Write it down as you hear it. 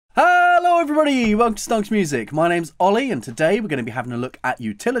everybody, welcome to Stonx Music. My name's Ollie and today we're going to be having a look at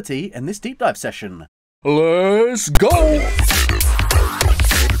utility in this deep dive session. Let's go!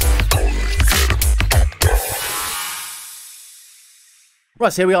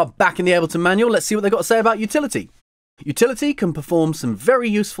 Right, so here we are back in the Ableton Manual. Let's see what they've got to say about utility. Utility can perform some very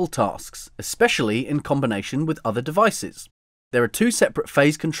useful tasks, especially in combination with other devices. There are two separate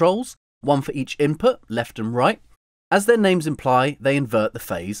phase controls, one for each input, left and right. As their names imply, they invert the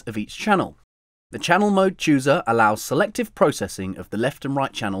phase of each channel. The channel mode chooser allows selective processing of the left and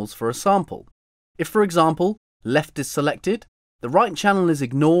right channels for a sample. If, for example, left is selected, the right channel is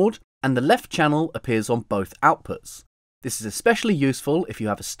ignored and the left channel appears on both outputs. This is especially useful if you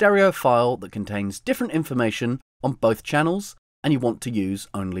have a stereo file that contains different information on both channels and you want to use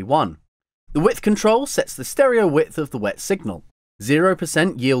only one. The width control sets the stereo width of the wet signal.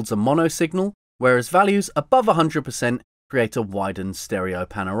 0% yields a mono signal, whereas values above 100% create a widened stereo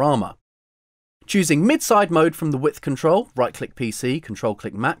panorama. Choosing mid-side mode from the width control, right-click PC,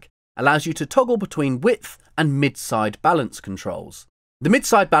 control-click Mac, allows you to toggle between width and mid-side balance controls. The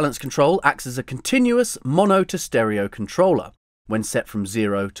mid-side balance control acts as a continuous mono to stereo controller when set from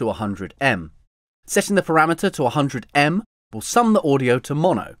 0 to 100M. Setting the parameter to 100M will sum the audio to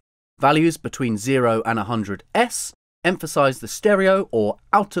mono. Values between 0 and 100S emphasize the stereo or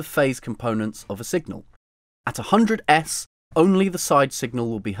out-of-phase components of a signal. At 100S, only the side signal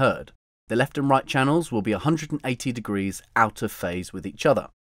will be heard. The left and right channels will be 180 degrees out of phase with each other.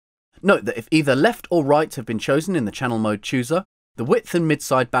 Note that if either left or right have been chosen in the channel mode chooser, the width and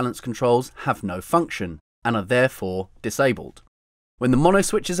mid-side balance controls have no function and are therefore disabled. When the mono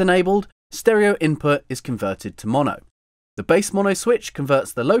switch is enabled, stereo input is converted to mono. The bass mono switch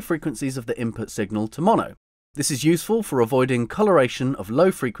converts the low frequencies of the input signal to mono. This is useful for avoiding coloration of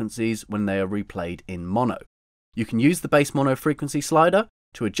low frequencies when they are replayed in mono. You can use the bass mono frequency slider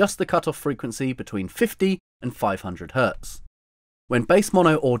to adjust the cutoff frequency between 50 and 500 Hz. When bass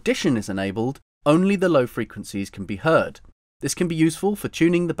mono audition is enabled, only the low frequencies can be heard. This can be useful for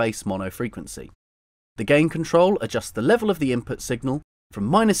tuning the bass mono frequency. The gain control adjusts the level of the input signal from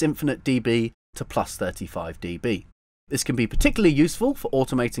 -infinite dB to +35 dB. This can be particularly useful for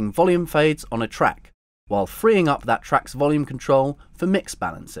automating volume fades on a track, while freeing up that track's volume control for mix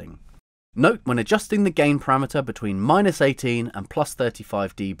balancing. Note when adjusting the gain parameter between -18 and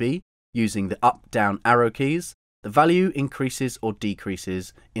 +35 dB using the up-down arrow keys, the value increases or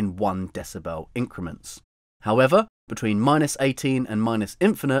decreases in 1 decibel increments. However, between -18 and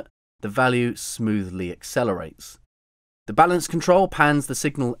 -infinite, the value smoothly accelerates. The balance control pans the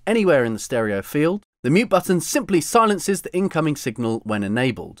signal anywhere in the stereo field. The mute button simply silences the incoming signal when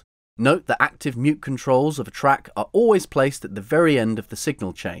enabled. Note that active mute controls of a track are always placed at the very end of the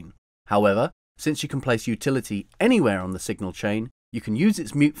signal chain. However, since you can place utility anywhere on the signal chain, you can use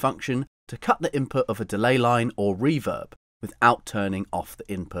its mute function to cut the input of a delay line or reverb without turning off the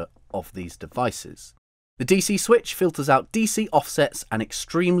input of these devices. The DC switch filters out DC offsets and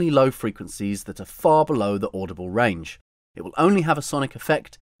extremely low frequencies that are far below the audible range. It will only have a sonic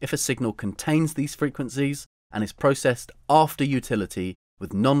effect if a signal contains these frequencies and is processed after utility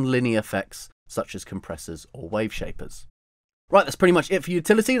with non-linear effects such as compressors or wave shapers. Right, that's pretty much it for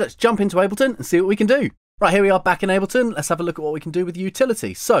utility. Let's jump into Ableton and see what we can do. Right, here we are back in Ableton. Let's have a look at what we can do with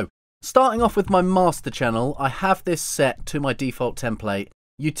utility. So, starting off with my master channel, I have this set to my default template.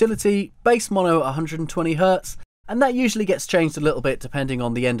 Utility, bass mono at 120 Hz, and that usually gets changed a little bit depending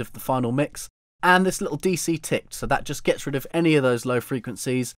on the end of the final mix. And this little DC ticked, so that just gets rid of any of those low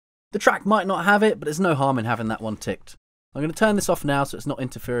frequencies. The track might not have it, but there's no harm in having that one ticked. I'm going to turn this off now so it's not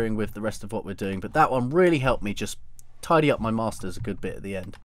interfering with the rest of what we're doing, but that one really helped me just tidy up my masters a good bit at the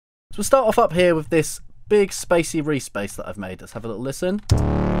end. So we'll start off up here with this big spacey respace that I've made. Let's have a little listen.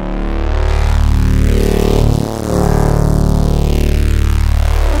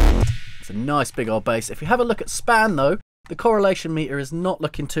 It's a nice big old bass. If you have a look at span though, the correlation meter is not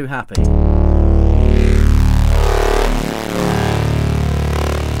looking too happy.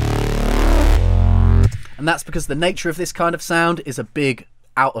 And that's because the nature of this kind of sound is a big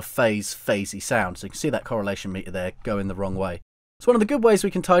out of phase, phasey sound. So you can see that correlation meter there going the wrong way. So one of the good ways we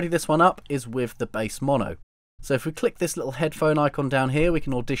can tidy this one up is with the bass mono. So if we click this little headphone icon down here, we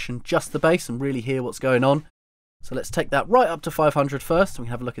can audition just the bass and really hear what's going on. So let's take that right up to 500 first, and we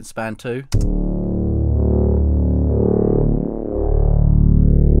can have a look at span 2.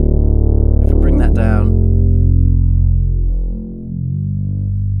 If we bring that down,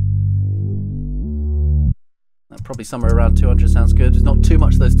 probably somewhere around 200 sounds good. There's not too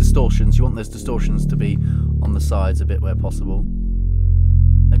much of those distortions. You want those distortions to be on the sides a bit where possible.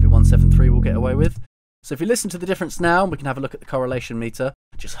 Maybe 173 we'll get away with. So if you listen to the difference now, we can have a look at the correlation meter.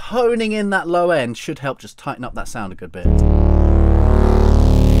 Just honing in that low end should help just tighten up that sound a good bit.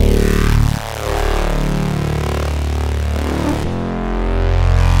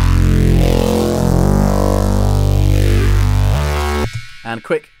 And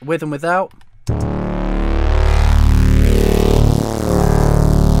quick with and without.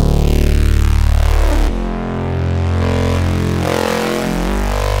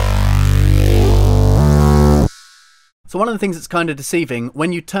 So one of the things that's kind of deceiving,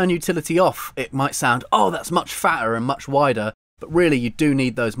 when you turn utility off, it might sound, oh, that's much fatter and much wider, but really you do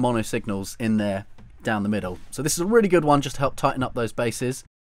need those mono signals in there down the middle. So this is a really good one just to help tighten up those basses.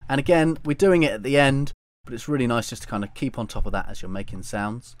 And again, we're doing it at the end, but it's really nice just to kind of keep on top of that as you're making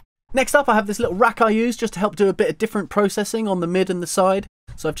sounds. Next up, I have this little rack I use just to help do a bit of different processing on the mid and the side.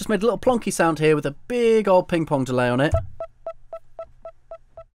 So I've just made a little plonky sound here with a big old ping pong delay on it.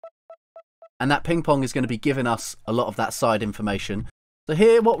 And that ping pong is going to be giving us a lot of that side information. So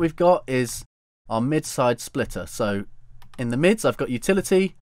here what we've got is our mid-side splitter. So in the mids, I've got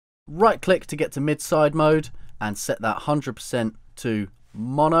utility, right click to get to mid-side mode and set that 100% to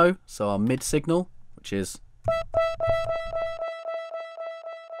mono, so our mid signal, which is.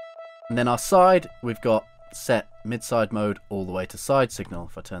 And then our side, we've got set mid-side mode all the way to side signal.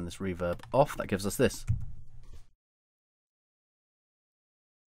 If I turn this reverb off, that gives us this.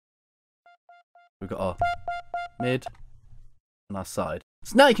 We've got our mid and our side.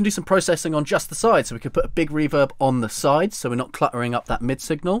 So now you can do some processing on just the side. So we could put a big reverb on the sides so we're not cluttering up that mid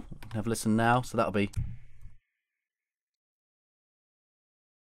signal. Have a listen now. So that'll be.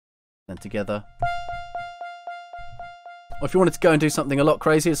 Then together. Or if you wanted to go and do something a lot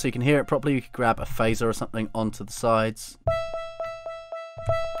crazier so you can hear it properly, you could grab a phaser or something onto the sides.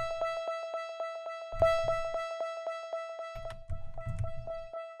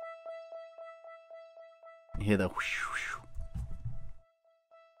 You hear the whoosh, whoosh.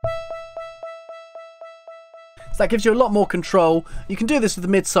 So that gives you a lot more control. You can do this with the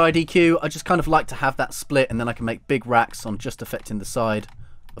mid-side EQ. I just kind of like to have that split, and then I can make big racks on just affecting the side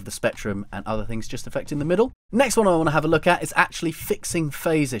of the spectrum and other things just affecting the middle. Next one I want to have a look at is actually fixing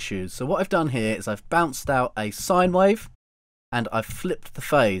phase issues. So what I've done here is I've bounced out a sine wave and I've flipped the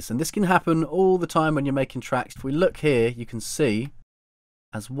phase, and this can happen all the time when you're making tracks. If we look here, you can see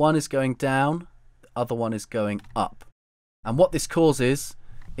as one is going down, other one is going up, and what this causes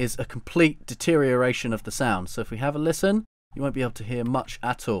is a complete deterioration of the sound. So if we have a listen, you won't be able to hear much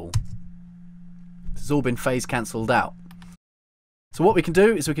at all. This has all been phase cancelled out. So what we can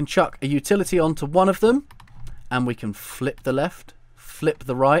do is we can chuck a utility onto one of them and we can flip the left, flip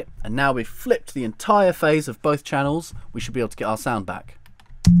the right, and now we've flipped the entire phase of both channels. We should be able to get our sound back.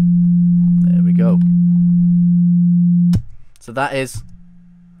 There we go. So that is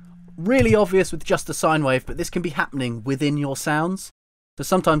really obvious with just a sine wave, but this can be happening within your sounds. So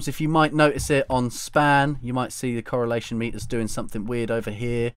sometimes if you might notice it on span, you might see the correlation meters doing something weird over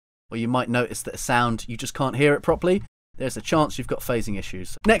here, or you might notice that a sound, you just can't hear it properly. There's a chance you've got phasing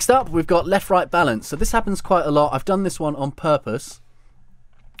issues. Next up, we've got left-right balance. So this happens quite a lot. I've done this one on purpose.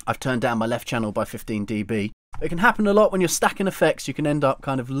 I've turned down my left channel by 15 dB. It can happen a lot when you're stacking effects. You can end up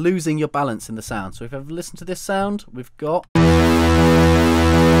kind of losing your balance in the sound. So if you've ever listened to this sound, we've got.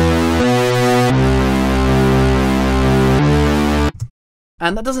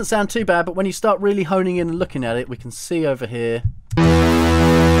 And that doesn't sound too bad, but when you start really honing in and looking at it, we can see over here.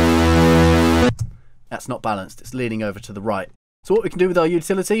 That's not balanced, it's leaning over to the right. So what we can do with our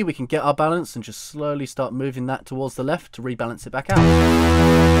utility, we can get our balance and just slowly start moving that towards the left to rebalance it back out.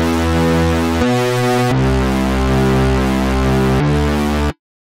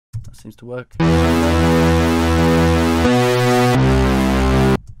 That seems to work.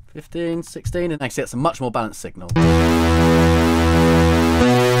 15, 16, and actually that's a much more balanced signal.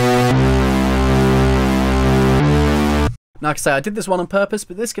 Now, like I say, I did this one on purpose,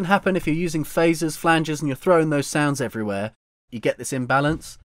 but this can happen if you're using phasers, flanges, and you're throwing those sounds everywhere. You get this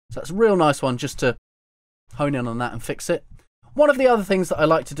imbalance. So that's a real nice one just to hone in on that and fix it. One of the other things that I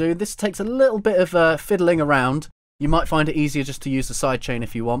like to do, this takes a little bit of fiddling around. You might find it easier just to use the sidechain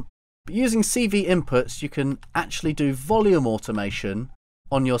if you want. But using CV inputs, you can actually do volume automation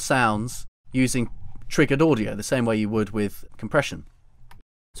on your sounds using triggered audio, the same way you would with compression.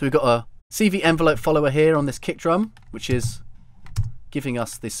 So we've got a CV envelope follower here on this kick drum, which is giving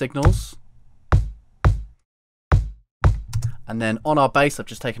us the signals. And then on our bass, I've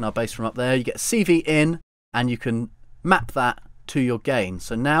just taken our bass from up there, you get CV in and you can map that to your gain.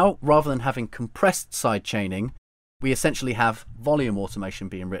 So now, rather than having compressed side chaining, we essentially have volume automation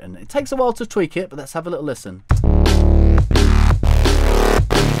being written. It takes a while to tweak it, but let's have a little listen.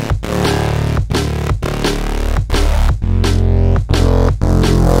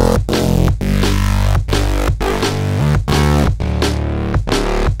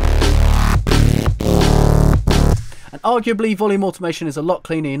 arguably volume automation is a lot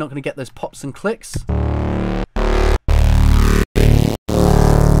cleaner. You're not going to get those pops and clicks.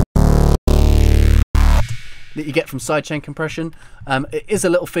 That you get from sidechain compression. It is a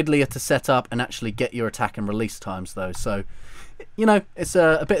little fiddlier to set up and actually get your attack and release times though. So, you know, it's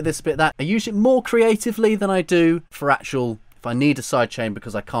a bit of this, a bit of that. I use it more creatively than I do for actual, if I need a sidechain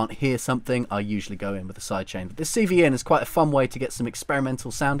because I can't hear something, I usually go in with a sidechain. But this CV-in is quite a fun way to get some experimental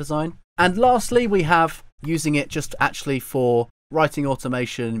sound design. And lastly, we have using it just actually for writing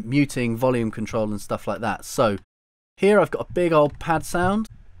automation, muting, volume control and stuff like that. So here I've got a big old pad sound.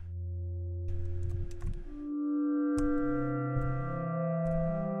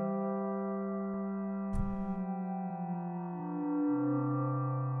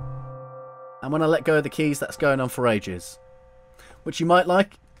 And when I let go of the keys, that's going on for ages. Which you might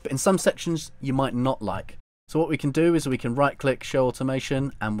like, but in some sections you might not like. So what we can do is we can right click show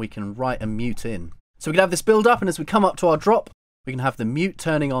automation and we can write a mute in. So we can have this build up, and as we come up to our drop, we can have the mute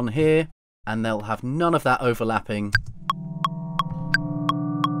turning on here and they'll have none of that overlapping.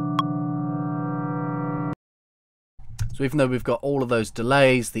 So even though we've got all of those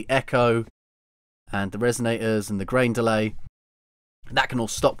delays, the echo and the resonators and the grain delay, that can all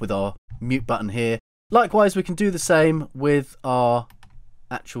stop with our mute button here. Likewise, we can do the same with our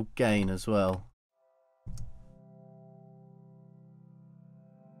actual gain as well.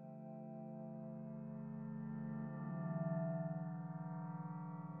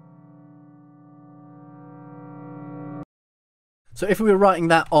 So if we were writing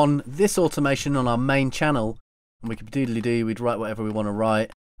that on this automation on our main channel, and we could doodly-doo, we'd write whatever we want to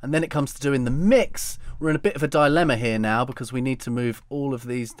write, and then it comes to doing the mix, we're in a bit of a dilemma here now because we need to move all of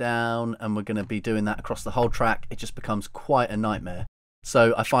these down and we're going to be doing that across the whole track. It just becomes quite a nightmare.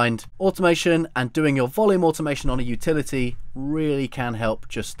 So I find automation and doing your volume automation on a utility really can help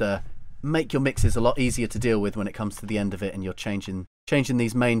just make your mixes a lot easier to deal with when it comes to the end of it and you're changing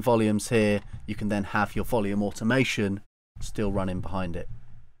these main volumes here. You can then have your volume automation still running behind it.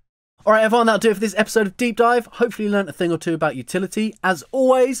 Alright everyone, that'll do it for this episode of Deep Dive. Hopefully you learnt a thing or two about utility. As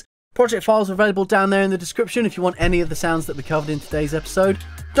always, project files are available down there in the description if you want any of the sounds that we covered in today's episode.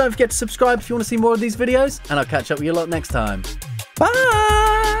 Don't forget to subscribe if you want to see more of these videos, and I'll catch up with you a lot next time.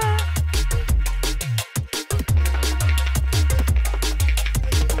 Bye!